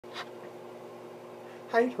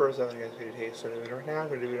Hi, tourism, and guys, today. So right now I'm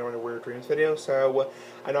going to do another Weird Dreams video. So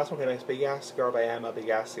I'm not smoking a nice big ass cigar, but I am a big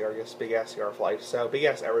ass cigar, yes, big ass cigar for life. So big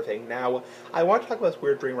ass everything. Now I want to talk about this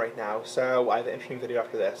weird dream right now. So I have an interesting video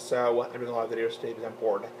after this. So I'm doing a lot of videos today because I'm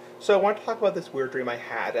bored. So I want to talk about this weird dream I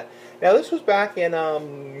had. Now this was back in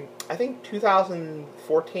I think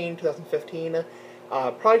 2014, 2015,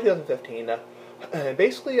 probably 2015. And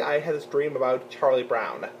basically, I had this dream about Charlie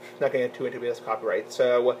Brown. Not going to get too into it, that's copyright.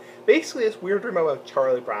 So, basically, this weird dream about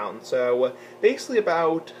Charlie Brown. So, basically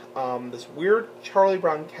about this weird Charlie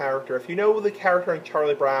Brown character. If you know the character in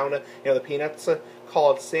Charlie Brown, you know, the Peanuts,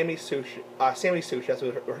 called Sammy Sushi. Sammy Sushi, that's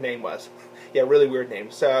what her name was. Yeah, really weird name.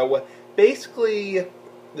 So, basically,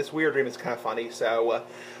 this weird dream is kind of funny. So,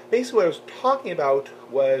 basically what I was talking about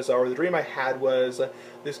was, or the dream I had was,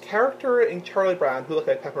 this character in Charlie Brown who looked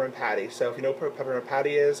like Peppermint Patty. So if you know who Peppermint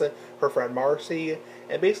Patty is, her friend Marcy,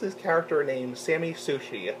 and basically this character named Sammy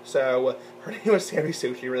Sushi. So her name was Sammy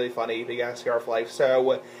Sushi, really funny, big ass scarf life.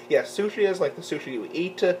 So yeah, sushi is like the sushi you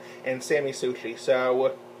eat, and Sammy Sushi.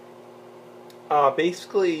 So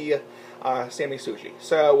basically, Sammy Sushi.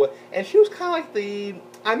 So, and she was kind of like the,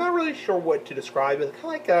 I'm not really sure what to describe it,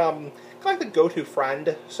 kind of like the go-to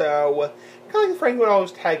friend. So, kind of like the friend who would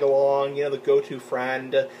always tag along, you know, the go-to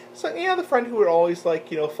friend. So, you know, the friend who would always,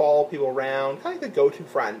 like, you know, follow people around, kind of like the go-to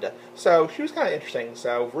friend. So, she was kind of interesting.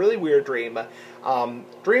 So, really weird dream.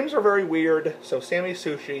 Dreams are very weird. So, Sammy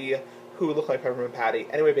Sushi, who looked like Peppermint Patty.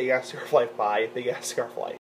 Anyway, big ass scarf life, bye. Big ass scarf life.